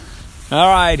All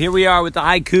right, here we are with the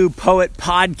Haiku Poet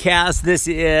Podcast. This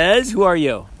is, who are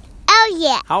you?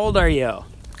 Elliot. How old are you?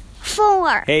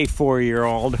 4. Hey,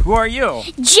 4-year-old. Who are you?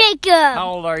 Jacob.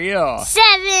 How old are you? 7.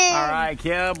 All right,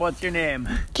 Caleb, what's your name?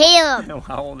 Caleb.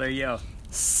 How old are you?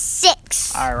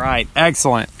 6. All right,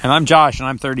 excellent. And I'm Josh, and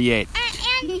I'm 38.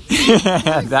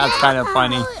 That's kind of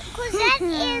funny. Cosette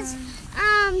is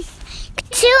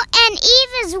 2, and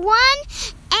Eve is 1,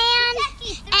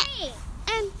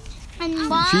 and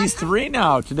Mom. She's 3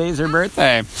 now. Today's her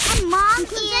birthday. And Mom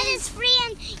is 3,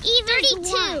 and Eve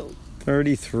is 1.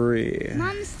 33.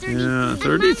 Mom's 33. Yeah,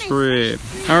 33.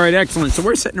 All right, excellent. So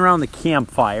we're sitting around the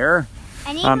campfire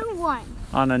And even 1.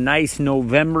 on a nice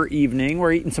November evening.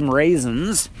 We're eating some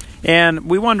raisins, and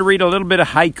we wanted to read a little bit of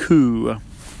haiku.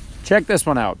 Check this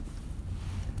one out.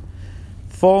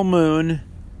 Full moon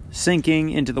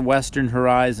sinking into the western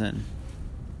horizon,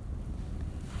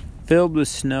 filled with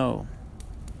snow.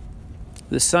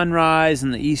 The sunrise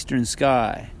in the eastern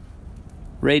sky.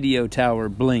 Radio tower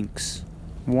blinks,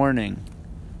 warning,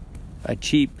 a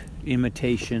cheap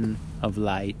imitation of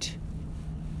light.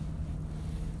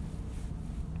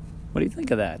 What do you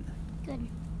think of that? Good.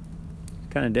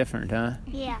 Kind of different, huh?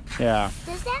 Yeah. Yeah.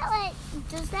 Does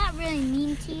that really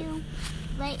mean to you?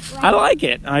 I like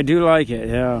it. I do like it,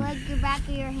 yeah. Like the back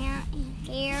of your hair?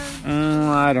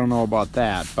 I don't know about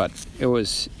that, but it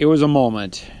was a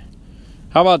moment.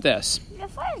 How about this? The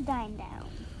fire's dying down.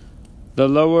 The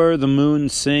lower the moon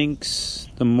sinks,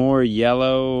 the more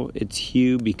yellow its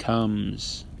hue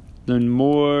becomes. The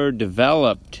more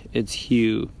developed its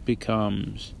hue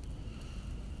becomes.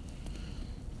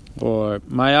 Or,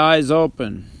 my eyes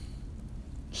open,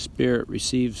 spirit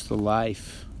receives the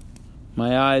life.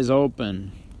 My eyes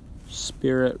open,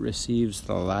 spirit receives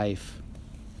the life.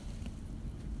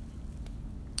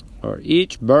 Or,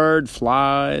 each bird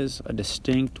flies a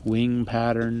distinct wing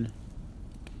pattern.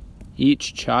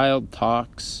 Each child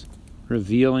talks,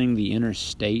 revealing the inner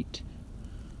state.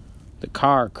 The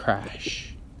car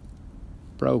crash,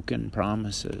 broken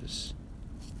promises.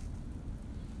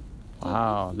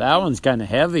 Wow, that one's kind of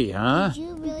heavy, huh? Did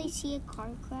you really see a car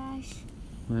crash?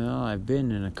 Well, I've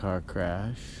been in a car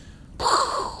crash.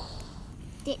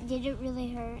 Did it really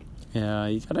hurt? Yeah,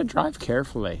 you gotta drive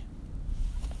carefully.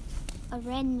 A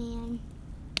red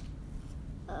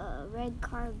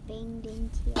car banged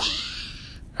into it.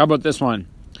 How about this one?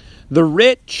 The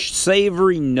rich,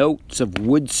 savory notes of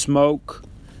wood smoke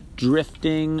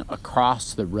drifting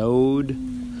across the road.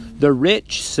 The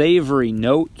rich, savory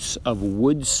notes of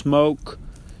wood smoke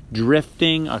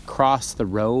drifting across the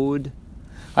road.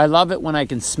 I love it when I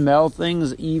can smell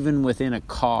things even within a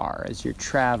car as you're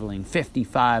traveling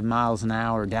 55 miles an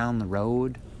hour down the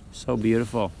road. So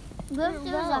beautiful. What if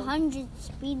there was 100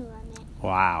 speed limit?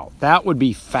 Wow, that would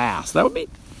be fast. That would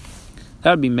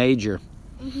be major.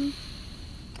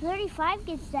 35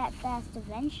 gets that fast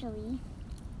eventually.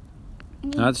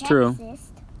 That's true.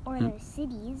 Texas or the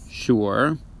cities.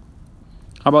 Sure.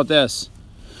 How about this?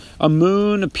 A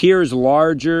moon appears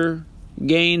larger,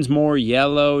 gains more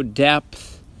yellow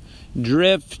depth,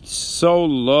 drifts so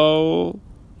low,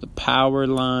 the power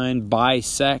line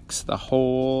bisects the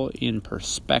whole in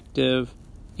perspective,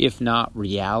 if not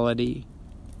reality.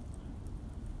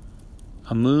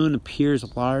 A moon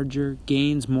appears larger,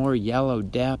 gains more yellow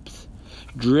depth,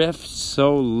 drifts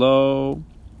so low,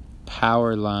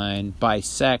 power line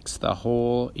bisects the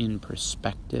whole in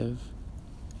perspective,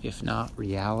 if not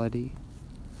reality.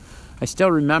 I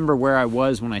still remember where I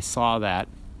was when I saw that,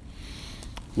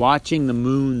 watching the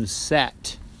moon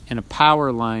set, and a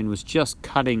power line was just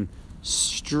cutting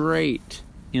straight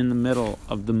in the middle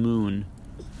of the moon.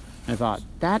 I thought,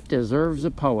 that deserves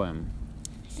a poem.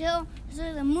 So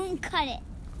the moon cut it.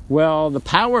 Well, the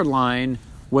power line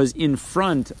was in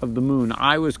front of the moon.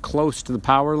 I was close to the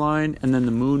power line, and then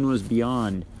the moon was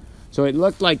beyond. So it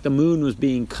looked like the moon was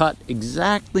being cut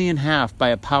exactly in half by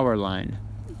a power line.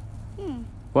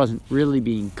 Wasn't really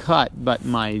being cut, but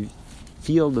my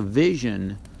field of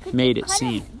vision made it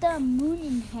seem. Could you cut the moon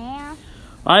in half?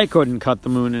 I couldn't cut the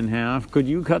moon in half. Could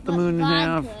you cut the But moon in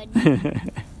God half?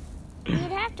 could.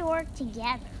 We'd have to work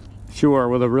together. Sure,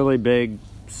 with a really big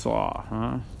saw,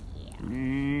 huh? Is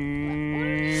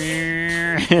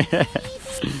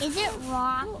it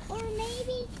rock? Or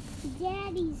maybe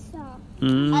Daddy's saw.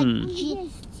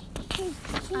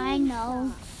 I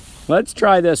know. Let's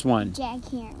try this one.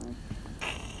 Jackhammer.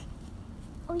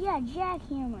 Oh yeah,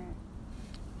 jackhammer.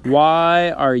 Why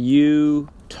are you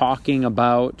talking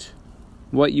about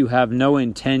what you have no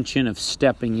intention of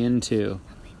stepping into?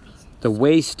 The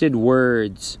wasted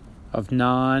words of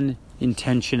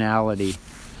non-intentionality.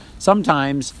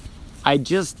 Sometimes I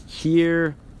just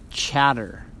hear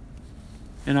chatter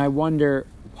And I wonder,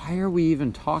 why are we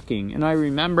even talking? And I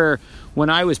remember when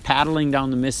I was paddling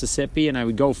down the Mississippi, and I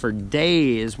would go for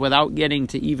days without getting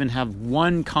to even have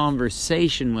one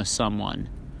conversation with someone.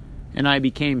 And I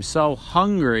became so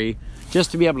hungry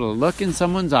just to be able to look in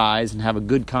someone's eyes and have a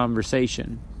good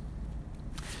conversation.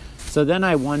 So then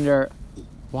I wonder,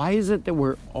 why is it that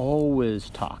we're always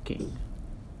talking?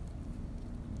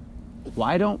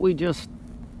 Why don't we just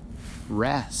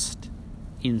rest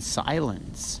in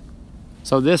silence?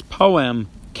 So this poem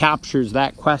captures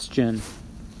that question.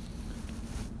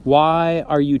 What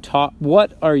are you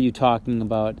talking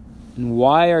about? And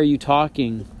why are you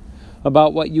talking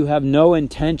about what you have no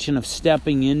intention of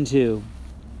stepping into?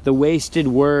 The wasted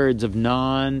words of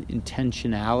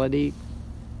non-intentionality.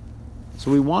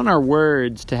 So we want our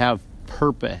words to have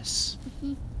purpose.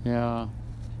 Mm-hmm. Yeah.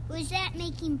 Was that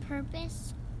making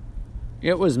purpose?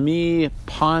 It was me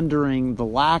pondering the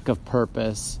lack of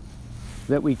purpose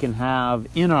that we can have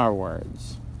in our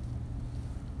words.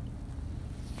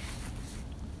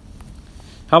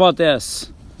 How about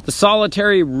this? The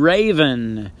solitary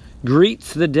raven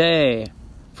greets the day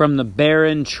from the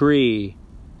barren tree,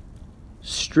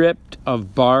 stripped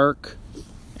of bark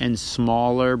and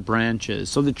smaller branches.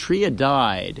 So the tree had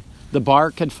died. The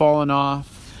bark had fallen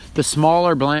off. The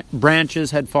smaller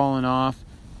branches had fallen off.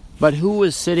 But who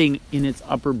was sitting in its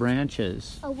upper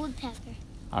branches? A woodpecker.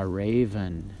 A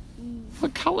raven.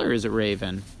 What color is a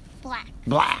raven? Black.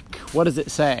 Black. What does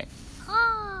it say?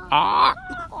 Caw. Awk,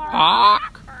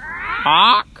 awk,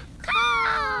 awk.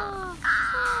 Caw.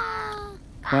 Caw.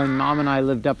 When Mom and I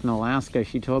lived up in Alaska,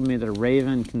 she told me that a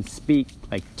raven can speak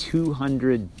like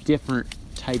 200 different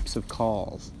types of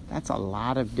calls. That's a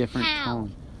lot of different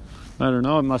tones. I don't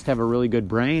know. It must have a really good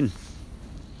brain.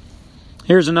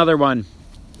 Here's another one.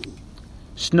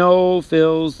 Snow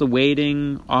fills the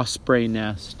waiting osprey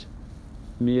nest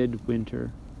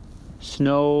midwinter.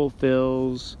 Snow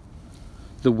fills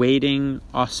the waiting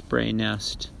osprey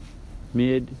nest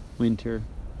midwinter.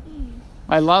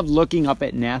 I love looking up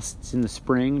at nests in the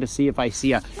spring to see if I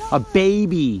see a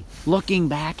baby looking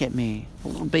back at me. A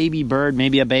little baby bird,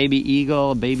 maybe a baby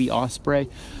eagle, a baby osprey.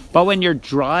 But when you're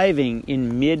driving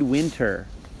in midwinter,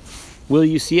 will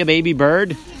you see a baby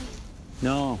bird?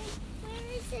 No.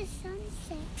 Where is the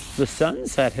sunset? The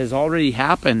sunset has already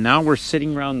happened. Now we're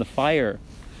sitting around the fire.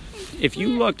 If you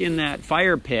look in that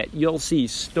fire pit, you'll see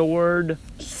stored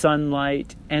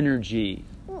sunlight energy.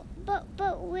 Well,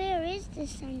 but where is the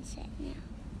sunset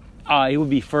now? It would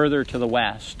be further to the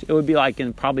west. It would be like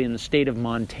probably in the state of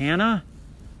Montana.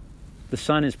 The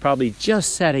sun is probably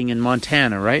just setting in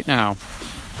Montana right now.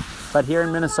 But here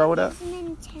in Minnesota,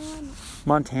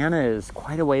 Montana is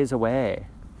quite a ways away.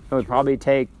 It would probably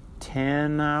take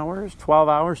 10 hours, 12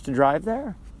 hours to drive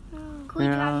there. Could we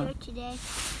drive there today?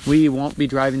 We won't be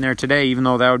driving there today, even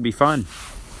though that would be fun.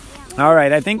 Yeah. All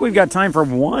right, I think we've got time for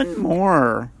one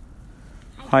more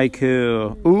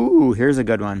haiku. Ooh, here's a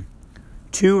good one.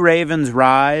 2 ravens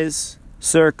rise,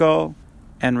 circle,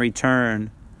 and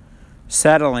return,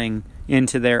 settling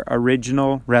into their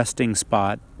original resting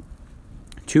spot.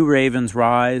 2 ravens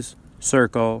rise,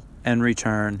 circle, and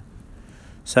return,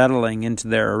 settling into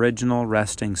their original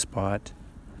resting spot.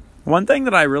 One thing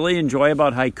that I really enjoy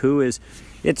about haiku is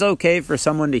it's okay for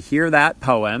someone to hear that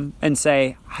poem and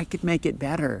say, I could make it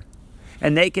better.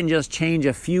 And they can just change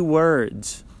a few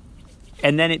words,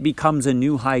 and then it becomes a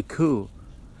new haiku.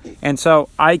 And so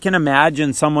I can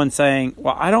imagine someone saying,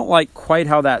 well, I don't like quite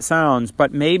how that sounds,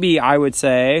 but maybe I would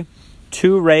say,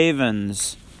 2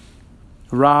 ravens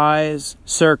rise,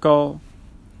 circle,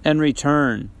 and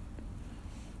return,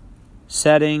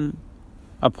 setting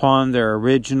upon their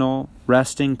original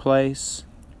resting place,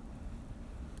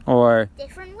 or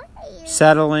Different ways.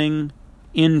 settling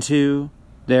into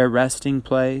their resting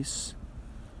place.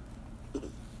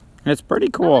 It's pretty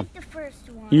cool. I like the first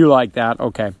one. You like that?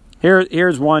 Okay.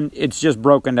 Here's one. It's just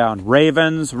broken down.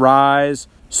 Ravens rise,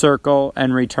 circle,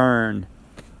 and return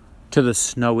to the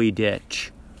snowy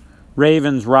ditch.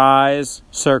 Ravens rise,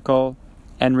 circle,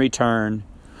 and return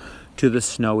to the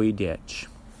snowy ditch.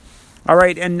 All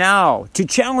right, and now to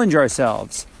challenge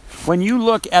ourselves. When you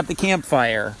look at the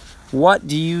campfire, what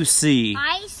do you see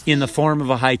in the form of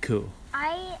a haiku?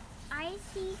 I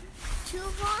see 2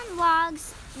 long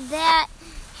logs that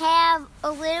have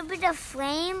a little bit of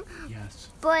flame. Yes.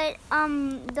 But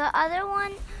the other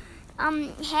one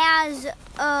has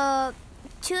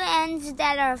 2 ends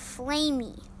that are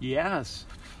flamey. Yes.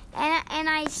 And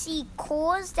I see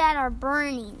coals that are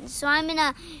burning. So I'm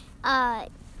gonna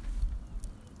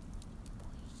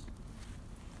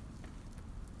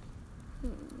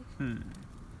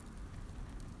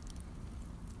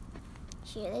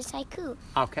share this haiku.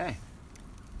 Okay.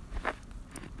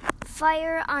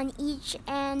 fire on each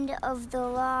end of the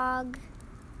log,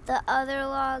 the other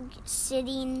log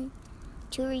sitting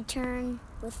to return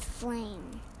with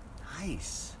flame.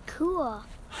 Nice. Cool.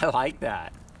 I like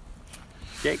that.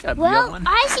 Jacob, you Well, have one?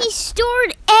 I see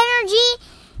stored energy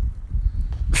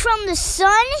from the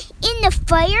sun in the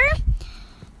fire,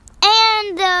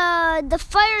 and the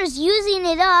fire is using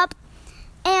it up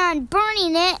and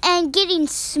burning it and getting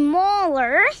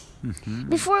smaller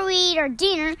before we eat our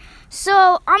dinner.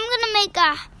 So I'm going to make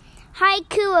a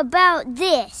haiku about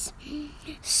this.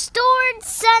 Stored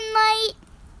sunlight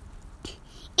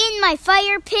in my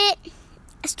fire pit.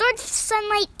 Stored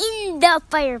sunlight in the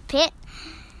fire pit.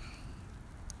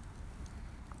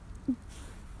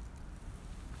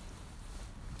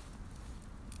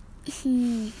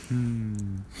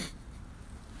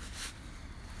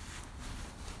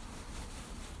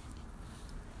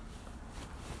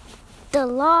 The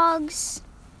logs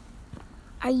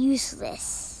are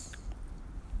useless.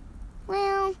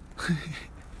 Well,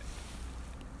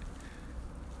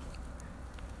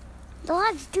 the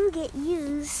logs do get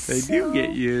used. They do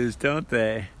get used, don't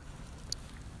they?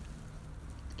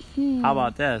 How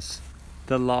about this?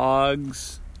 The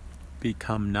logs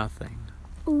become nothing.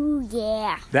 Ooh,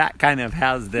 yeah. That kind of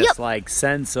has this Yep. like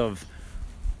sense of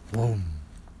boom.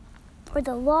 Or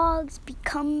the logs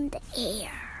become the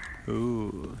air.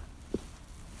 Ooh.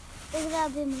 Look at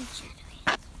that bit more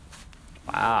shadowy.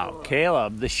 Wow.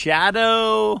 Caleb, the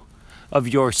shadow of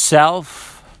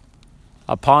yourself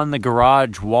upon the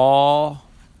garage wall,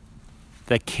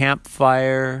 the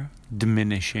campfire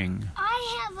diminishing.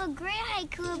 I have a great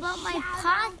haiku about my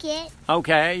pocket.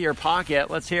 Okay, your pocket.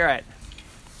 Let's hear it.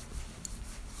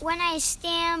 When I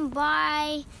stand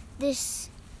by this,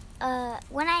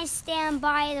 when I stand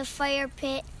by the fire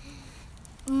pit,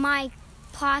 my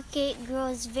pocket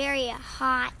grows very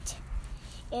hot.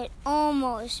 It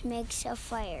almost makes a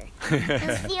fire.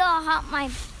 Let's feel how hot my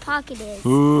pocket is.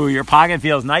 Ooh, your pocket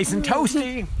feels nice and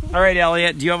toasty. All right,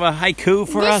 Elliot, do you have a haiku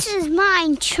for us? This is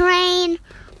mine. Train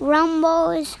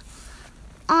rumbles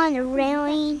on the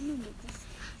railing.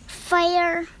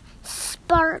 Fire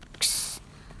sparks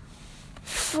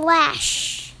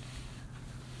flash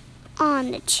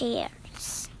on the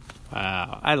chairs.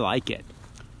 Wow, I like it.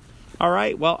 All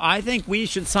right, well, I think we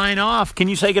should sign off. Can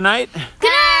you say goodnight? Good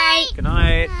night. Good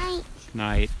night. Night. Good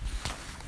night.